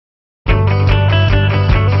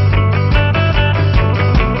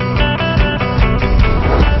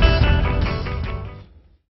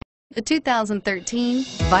The 2013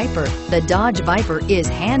 Viper. The Dodge Viper is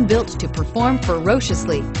hand-built to perform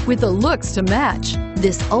ferociously with the looks to match.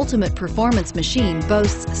 This ultimate performance machine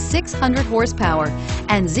boasts 600 horsepower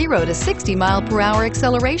and 0 to 60 mile/hour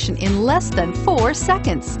acceleration in less than 4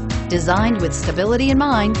 seconds. Designed with stability in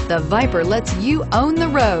mind, the Viper lets you own the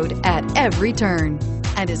road at every turn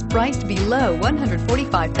and is priced below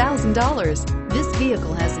 $145,000. This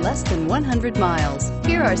vehicle has less than 100 miles.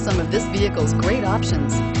 Here are some of this vehicle's great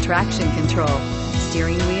options: traction control,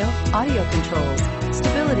 steering wheel audio controls,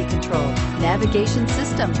 stability control, navigation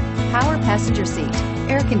system, power passenger seat,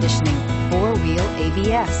 air conditioning, 4-wheel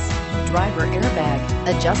ABS, driver airbag,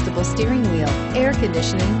 adjustable steering wheel, air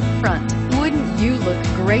conditioning, front. Wouldn't you look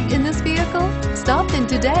great in this vehicle? Stop in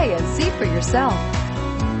today and see for yourself.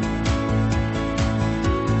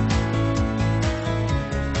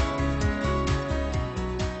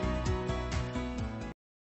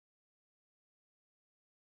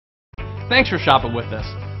 Thanks for shopping with us.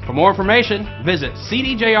 For more information, visit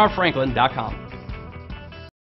cdjrfranklin.com.